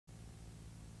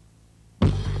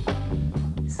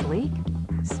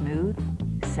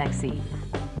smooth, sexy.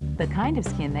 The kind of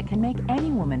skin that can make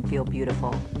any woman feel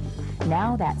beautiful.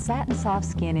 Now that satin soft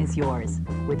skin is yours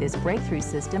with this breakthrough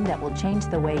system that will change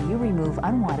the way you remove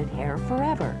unwanted hair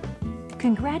forever.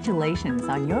 Congratulations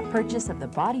on your purchase of the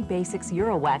Body Basics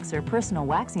Eurowaxer Personal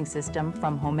Waxing System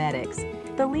from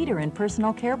Homedics, the leader in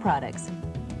personal care products.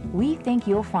 We think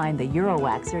you'll find the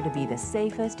Eurowaxer to be the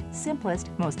safest, simplest,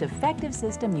 most effective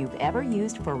system you've ever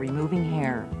used for removing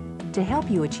hair. To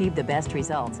help you achieve the best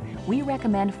results, we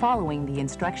recommend following the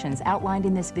instructions outlined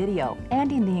in this video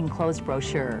and in the enclosed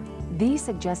brochure. These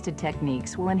suggested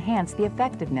techniques will enhance the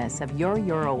effectiveness of your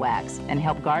Eurowax and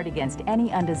help guard against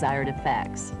any undesired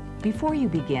effects. Before you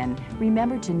begin,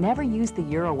 remember to never use the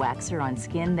Eurowaxer on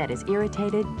skin that is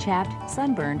irritated, chapped,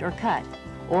 sunburned, or cut,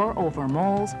 or over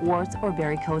moles, warts, or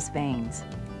varicose veins.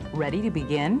 Ready to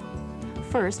begin?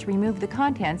 First, remove the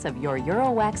contents of your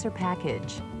Eurowaxer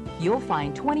package. You'll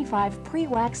find 25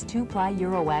 pre-waxed 2-ply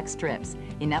Eurowax strips,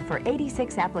 enough for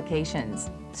 86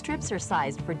 applications. Strips are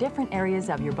sized for different areas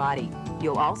of your body.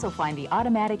 You'll also find the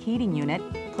automatic heating unit,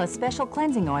 plus special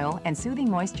cleansing oil and soothing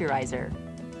moisturizer.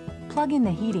 Plug in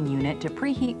the heating unit to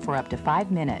preheat for up to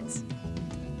 5 minutes.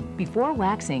 Before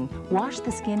waxing, wash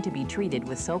the skin to be treated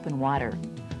with soap and water.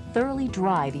 Thoroughly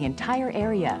dry the entire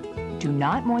area. Do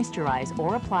not moisturize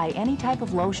or apply any type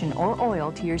of lotion or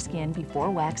oil to your skin before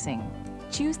waxing.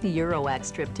 Choose the Eurowax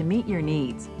strip to meet your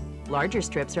needs. Larger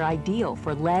strips are ideal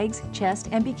for legs, chest,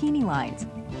 and bikini lines.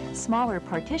 Smaller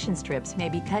partition strips may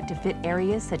be cut to fit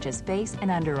areas such as face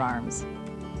and underarms.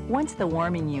 Once the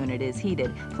warming unit is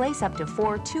heated, place up to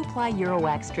 4 2-ply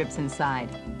Eurowax strips inside.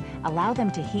 Allow them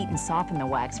to heat and soften the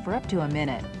wax for up to a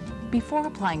minute. Before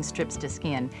applying strips to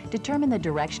skin, determine the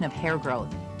direction of hair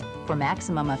growth. For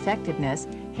maximum effectiveness,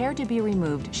 hair to be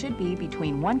removed should be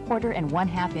between 1/4 and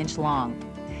 1/2 inch long.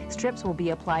 Strips will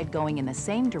be applied going in the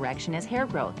same direction as hair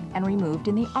growth and removed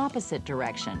in the opposite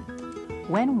direction.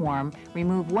 When warm,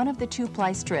 remove one of the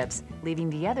 2-ply strips, leaving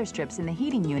the other strips in the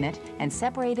heating unit, and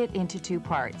separate it into 2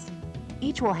 parts.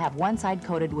 Each will have one side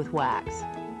coated with wax.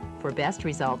 For best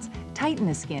results, tighten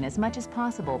the skin as much as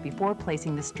possible before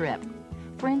placing the strip.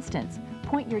 For instance,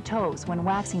 point your toes when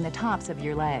waxing the tops of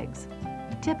your legs.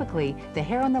 Typically, the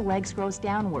hair on the legs grows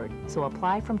downward, so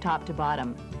apply from top to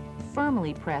bottom.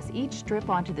 Firmly press each strip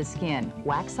onto the skin,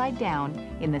 wax side down,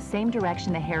 in the same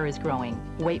direction the hair is growing.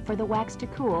 Wait for the wax to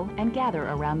cool and gather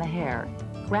around the hair.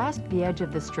 Grasp the edge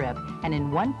of the strip and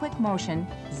in one quick motion,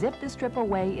 zip the strip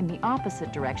away in the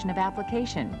opposite direction of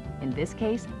application, in this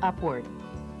case, upward.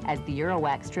 As the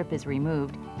Eurowax strip is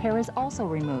removed, hair is also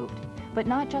removed, but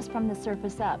not just from the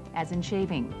surface up, as in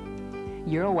shaving.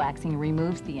 Eurowaxing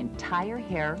removes the entire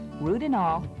hair, root and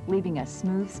all, leaving a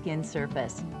smooth skin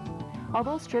surface.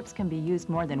 Although strips can be used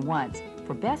more than once,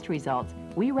 for best results,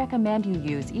 we recommend you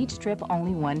use each strip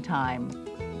only one time.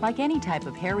 Like any type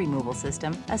of hair removal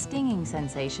system, a stinging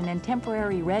sensation and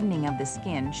temporary reddening of the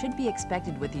skin should be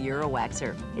expected with the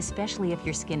Eurowaxer, especially if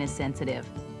your skin is sensitive.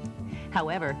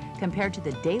 However, compared to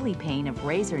the daily pain of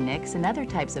razor nicks and other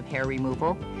types of hair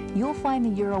removal, you'll find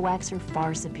the Eurowaxer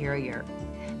far superior.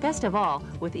 Best of all,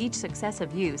 with each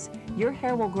successive use, your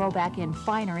hair will grow back in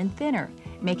finer and thinner,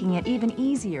 making it even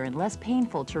easier and less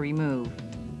painful to remove.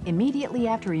 Immediately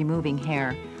after removing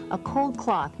hair, a cold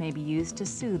cloth may be used to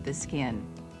soothe the skin.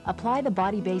 Apply the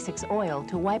Body Basics oil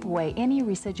to wipe away any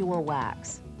residual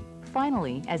wax.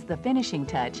 Finally, as the finishing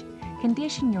touch,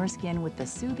 condition your skin with the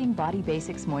soothing Body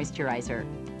Basics moisturizer.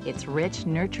 Its rich,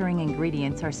 nurturing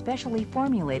ingredients are specially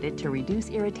formulated to reduce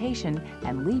irritation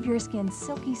and leave your skin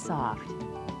silky soft.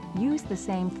 Use the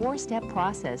same 4-step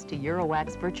process to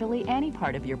Eurowax virtually any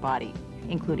part of your body,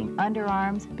 including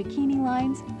underarms, bikini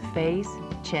lines, face,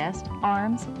 chest,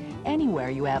 arms, anywhere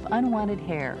you have unwanted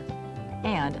hair.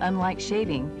 And unlike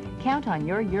shaving, count on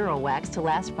your Eurowax to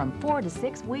last from 4 to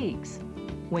 6 weeks.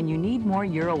 When you need more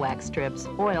Eurowax strips,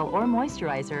 oil, or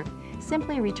moisturizer,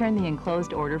 simply return the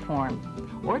enclosed order form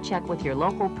or check with your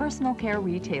local personal care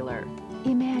retailer.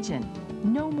 Imagine,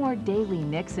 no more daily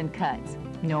nicks and cuts,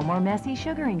 no more messy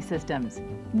sugaring systems,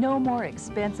 no more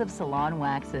expensive salon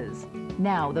waxes.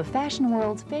 Now, the fashion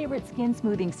world's favorite skin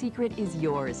smoothing secret is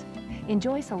yours.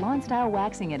 Enjoy salon-style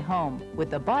waxing at home with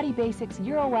the Body Basics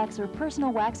Eurowaxer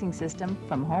Personal Waxing System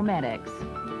from Homedics.